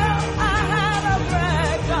 I had a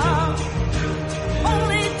rag doll,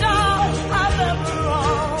 only doll I've ever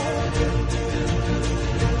owned.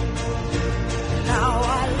 Now I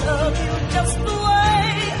love you just the way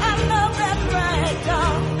I love that rag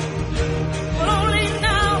doll, but only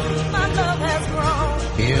now my love has grown.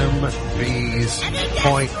 MB's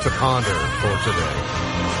point to ponder for today.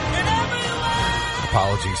 And everywhere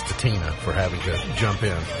Apologies to Tina for having to jump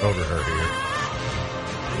in over her here.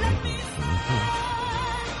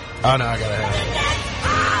 Oh, no, I got to have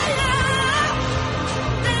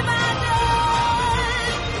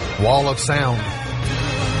it. Wall of Sound.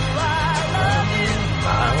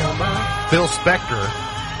 Phil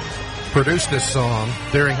Spector produced this song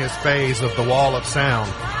during his phase of the Wall of Sound.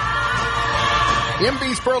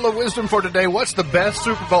 MB's Pearl of Wisdom for today. What's the best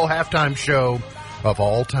Super Bowl halftime show of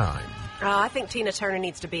all time? I think Tina Turner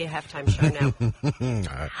needs to be a halftime show now.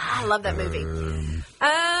 I love that movie.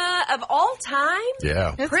 Of all time?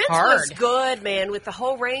 Yeah. It's Prince hard. was good, man, with the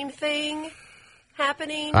whole rain thing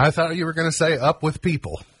happening. I thought you were going to say Up With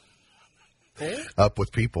People. Up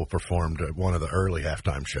With People performed at one of the early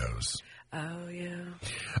halftime shows. Oh,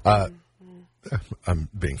 yeah. I'm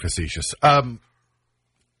being facetious.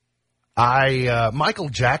 Michael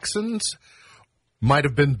Jackson's might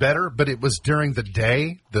have been better, but it was during the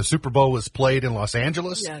day. The Super Bowl was played in Los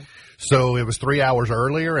Angeles. Yeah. So it was 3 hours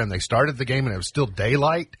earlier, and they started the game, and it was still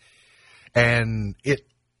daylight. And it,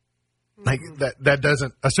 like, that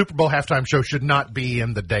doesn't, a Super Bowl halftime show should not be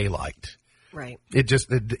in the daylight. Right. It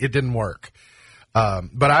didn't work.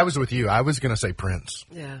 But I was with you. I was going to say Prince.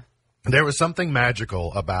 Yeah. There was something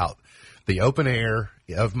magical about the open air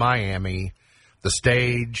of Miami, the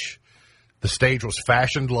stage. The stage was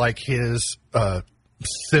fashioned like his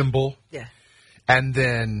symbol. Yeah. And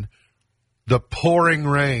then the pouring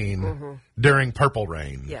rain during Purple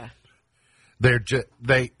Rain. Yeah.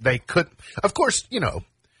 They could, of course, you know,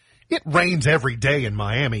 it rains every day in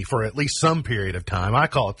Miami for at least some period of time. I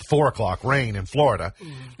call it 4 o'clock rain in Florida.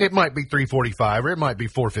 It might be 3:45 or it might be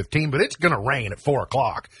 4:15, but it's going to rain at 4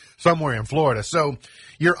 o'clock somewhere in Florida. So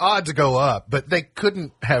your odds go up, but they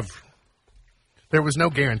couldn't have, there was no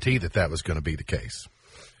guarantee that that was going to be the case.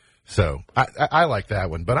 So I like that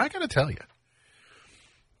one, but I got to tell you,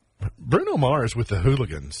 Bruno Mars with the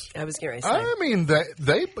Hooligans. I was going to say. I mean,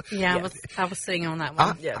 they Yeah, I was sitting on that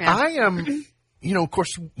one. I am, you know, of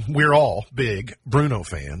course, we're all big Bruno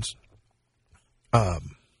fans.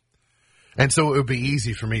 And so it would be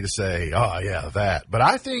easy for me to say, oh, yeah, that. But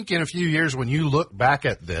I think in a few years when you look back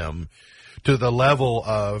at them to the level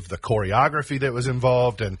of the choreography that was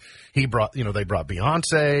involved, and they brought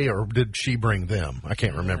Beyonce, or did she bring them? I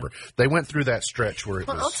can't remember. They went through that stretch where it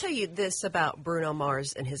Well, was. I'll tell you this about Bruno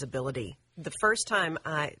Mars and his ability. The first time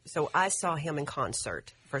I saw him in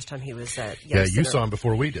concert. First time he was at Yeah, Young you Center. saw him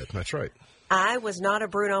before we did. That's right. I was not a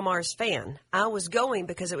Bruno Mars fan. I was going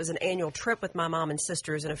because it was an annual trip with my mom and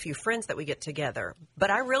sisters and a few friends that we get together. But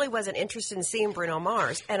I really wasn't interested in seeing Bruno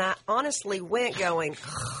Mars. And I honestly went going,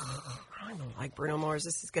 I don't like Bruno Mars.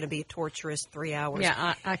 This is going to be a torturous 3 hours.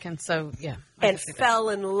 Yeah, I can. So, yeah. I And can see that. fell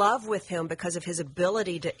in love with him because of his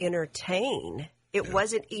ability to entertain. It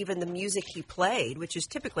wasn't even the music he played, which is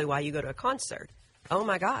typically why you go to a concert. Oh,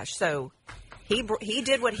 my gosh. So he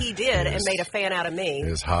did what he did and made a fan out of me. It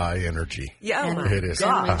is high energy. Yeah, oh And my It is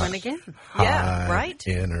then we gosh. went again. Yeah, High right?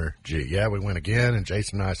 energy. Yeah, we went again, and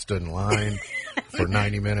Jason and I stood in line for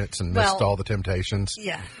 90 minutes and missed Well, all the Temptations.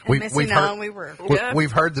 Yeah. And missing out, we were. Yeah.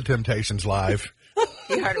 We've heard the Temptations live.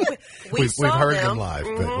 You heard it. We We've saw heard them. them live,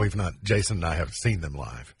 but we've not. Jason and I have seen them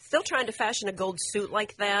live. Still trying to fashion a gold suit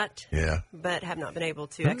like that, Yeah. but have not been able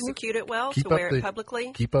to execute it well Keep to wear up it the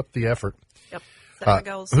publicly. Keep up the effort. Yep, set my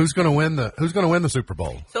goals. Who's going to win the Super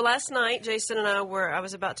Bowl? So last night, Jason and I I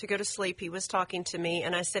was about to go to sleep. He was talking to me,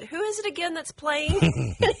 and I said, "Who is it again that's playing?"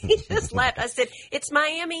 And he just laughed. I said, "It's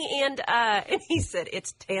Miami," and he said,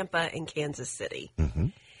 "It's Tampa and Kansas City."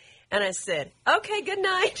 And I said, okay, good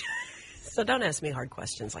night. So don't ask me hard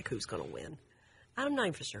questions like who's going to win. I'm not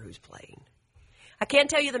even sure who's playing. I can't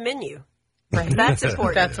tell you the menu. Right. That's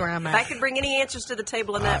important. That's where I'm If at. I could bring any answers to the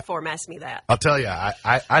table in that form, ask me that. I'll tell you,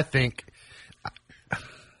 I think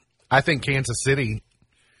Kansas City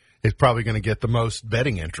is probably going to get the most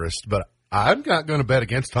betting interest, but I'm not going to bet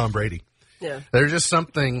against Tom Brady. Yeah. There's just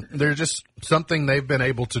something they've been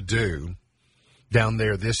able to do down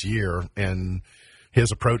there this year, and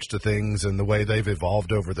his approach to things and the way they've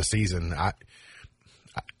evolved over the season.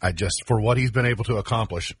 I just, for what he's been able to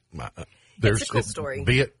accomplish, It's a cool story.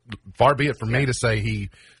 Far be it from me to say he's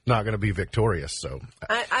not going to be victorious. So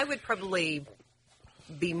I would probably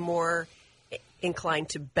be more inclined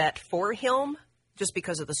to bet for him just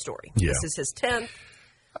because of the story. Yeah. This is his 10th.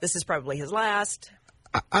 This is probably his last.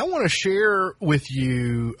 I want to share with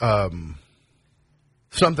you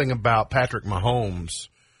something about Patrick Mahomes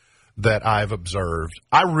that I've observed.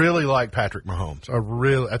 I really like Patrick Mahomes.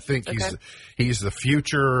 I think he's the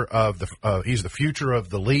future of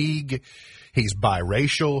the league. He's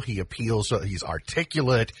biracial. He appeals. He's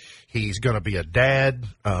articulate. He's going to be a dad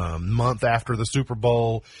month after the Super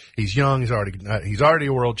Bowl. He's young. He's already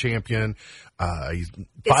a world champion. He's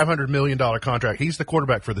 $500 million contract. He's the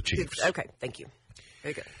quarterback for the Chiefs. Okay, thank you.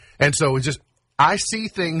 Very good. And so I see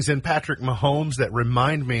things in Patrick Mahomes that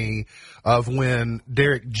remind me of when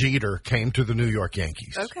Derek Jeter came to the New York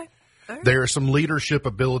Yankees. Okay. All right. There are some leadership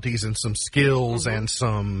abilities and some skills and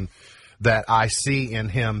some that I see in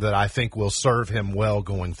him that I think will serve him well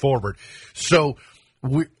going forward. So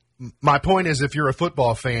my point is, if you're a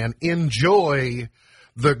football fan, enjoy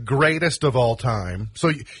the greatest of all time.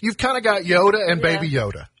 So you've kind of got Yoda and Baby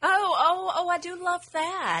Yoda. Oh, I do love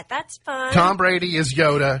that. That's fun. Tom Brady is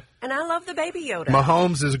Yoda. And I love the Baby Yoda.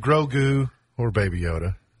 Mahomes is Grogu or Baby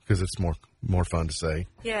Yoda because it's more fun to say.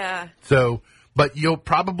 Yeah. So, but you'll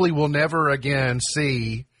probably will never again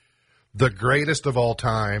see the greatest of all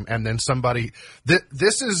time, and then somebody.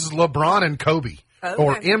 This is LeBron and Kobe,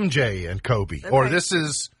 or MJ and Kobe, or this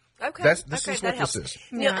is. Okay. This is that what helps. this is.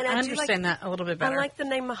 Yeah, and I do understand that a little bit better. I like the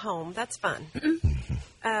name Mahomes. That's fun.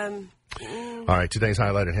 All right, today's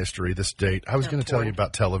highlight in history. This date. I was going to tell you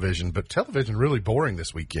about television, but television really boring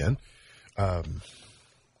this weekend. Well,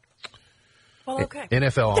 okay.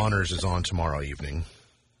 NFL Honors is on tomorrow evening.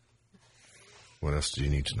 What else do you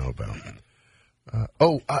need to know about?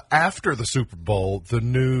 After the Super Bowl, the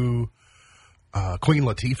new Queen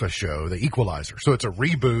Latifah show, The Equalizer. So it's a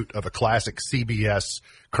reboot of a classic CBS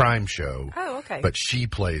crime show. Oh, okay. But she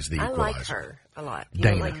plays the I Equalizer. like her a lot. You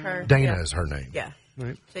Dana. like her? Dana Yeah. is her name. Yeah.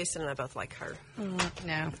 Right. Jason and I both like her.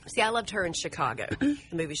 No. See, I loved her in Chicago, the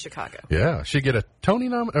movie Chicago. Yeah, she get a Tony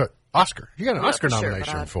Oscar. You got an Oscar for sure,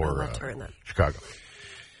 nomination but I for loved her in that. Chicago.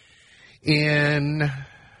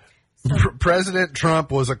 President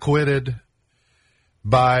Trump was acquitted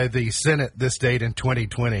by the Senate this date in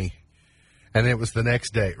 2020, and it was the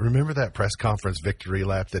next day. Remember that press conference victory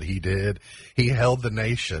lap that he did? He held the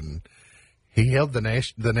nation. He held the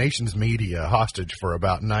nation's media hostage for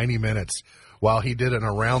about 90 minutes while he did an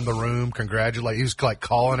around the room congratulate. He was like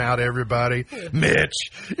calling out everybody.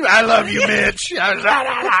 Mitch, I love you, Mitch.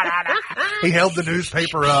 He held the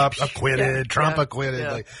newspaper up. Acquitted. Trump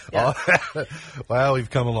acquitted. Well, we've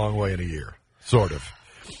come a long way in a year, sort of.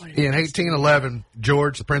 In 1811,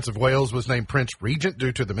 George, the Prince of Wales, was named Prince Regent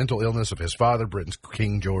due to the mental illness of his father, Britain's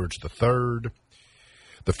King George III.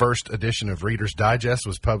 The first edition of Reader's Digest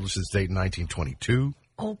was published this date in 1922.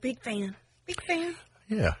 Oh, big fan. Big fan.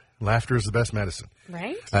 Yeah, laughter is the best medicine.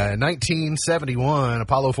 Right? 1971,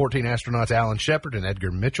 Apollo 14 astronauts Alan Shepard and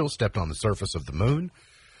Edgar Mitchell stepped on the surface of the moon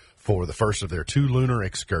for the first of their 2 lunar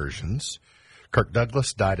excursions. Kirk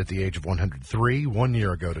Douglas died at the age of 103 1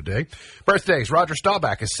 year ago today. Birthdays, Roger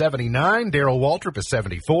Staubach is 79. Darrell Waltrip is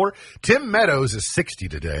 74. Tim Meadows is 60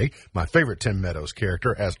 today. My favorite Tim Meadows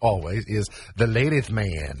character, as always, is the Ladies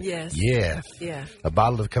Man. Yes. Yes. Yeah. A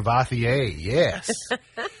bottle of Cavassier. Yes.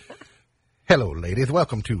 Hello, ladies.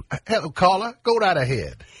 Welcome to... hello, caller. Go right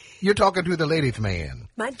ahead. You're talking to the Ladies Man.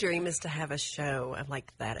 My dream is to have a show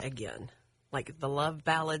like that again. Like the love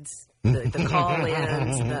ballads, the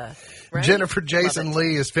call-ins, right? Jennifer Jason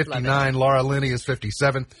Leigh is 59. Laura Linney is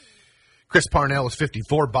 57. Chris Parnell is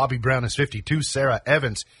 54. Bobby Brown is 52. Sarah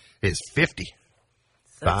Evans is 50.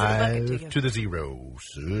 Suds in the bucket 5 you. to the 0.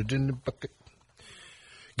 Suds in the bucket.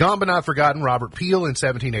 Gone but not forgotten, Robert Peel in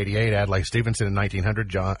 1788. Adlai Stevenson in 1900.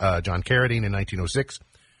 John Carradine in 1906.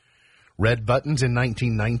 Red Buttons in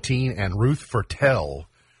 1919. And Ruth Fertel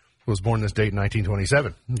was born this date in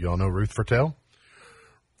 1927. You all know Ruth Fertel?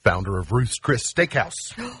 Founder of Ruth's Chris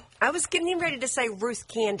Steakhouse. I was getting ready to say Ruth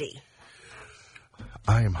Candy.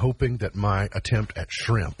 I am hoping that my attempt at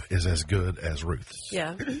shrimp is as good as Ruth's.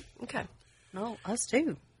 Yeah. Okay. No, us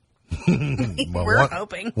too. Well, We're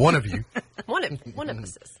hoping. One of you. One of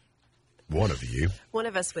us is. One of you. One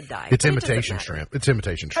of us would die. It's But it doesn't imitation matter. shrimp. It's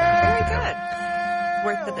imitation shrimp. Very good.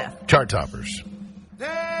 Worth the death. Chart toppers.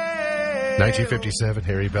 1957,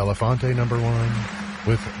 Harry Belafonte, number 1,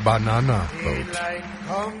 with Banana Boat.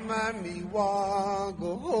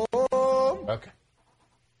 Okay.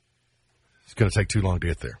 It's going to take too long to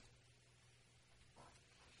get there.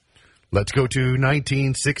 Let's go to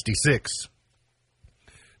 1966.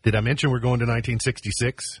 Did I mention we're going to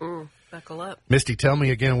 1966? Buckle up. Misty, tell me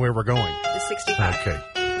again where we're going. The 65. Okay.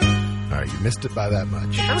 All right, you missed it by that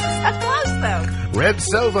much. I'm close, though. Red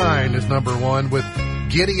Sovine is number 1 with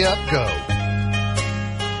Giddy Up Go.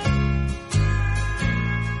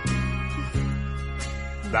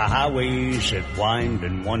 The highways that wind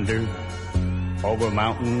and wander over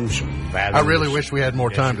mountains and valleys. I really wish we had more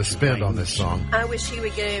time to spend on this song. I wish he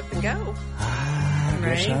would get up and go. I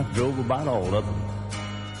guess Right. I've drove about all of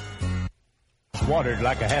them. It's watered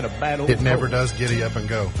like I had a bad old It never cold. does giddy up and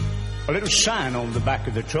go. A little sign on the back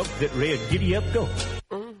of the truck that read, "Giddy up, go."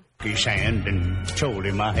 His hand and told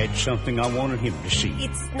him I had something I wanted him to see.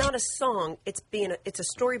 It's not a song. It's a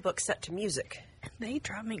storybook set to music. They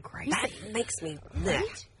drive me crazy. That makes me bleh.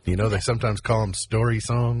 You know, they sometimes call them story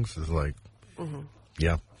songs. It's like,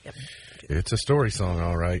 yeah, Yep. it's a story song,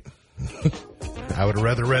 all right. I would have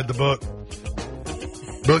rather read the book.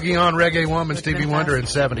 Boogie on Reggae Woman, Stevie Wonder in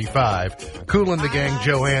 75. Kool and the Gang,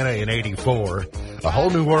 Joanna in 84. A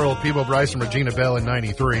Whole New World, Peebo Bryce and Regina Bell in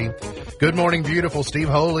 93. Good Morning Beautiful, Steve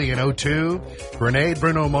Holy in 02. Grenade,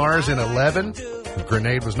 Bruno Mars in 11.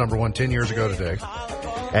 Grenade was number 1 10 years ago today.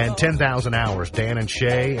 And 10,000 Hours, Dan and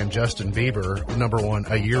Shay and Justin Bieber, number 1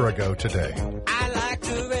 a year ago today.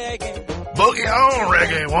 Boogie on,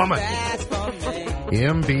 Reggae Woman.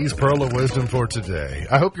 MB's Pearl of Wisdom for today.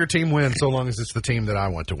 I hope your team wins so long as it's the team that I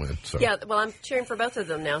want to win. So. Yeah, well, I'm cheering for both of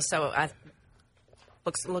them now, so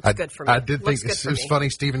looks good for me. I did think Looks good it's for me. funny.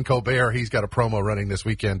 Stephen Colbert, he's got a promo running this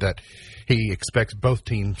weekend that he expects both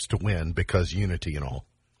teams to win because unity and all.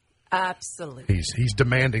 Absolutely. He's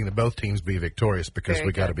demanding that both teams be victorious because Very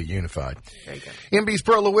we got to good. be unified. Very good. MB's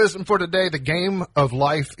Pearl of Wisdom for today. The game of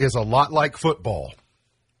life is a lot like football.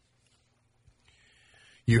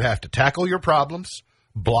 You have to tackle your problems,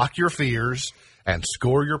 block your fears, and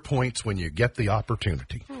score your points when you get the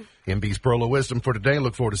opportunity. MB's Pearl of Wisdom for today.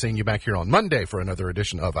 Look forward to seeing you back here on Monday for another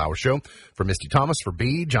edition of our show. For Misty Thomas, for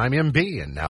Beej, I'm MB, and now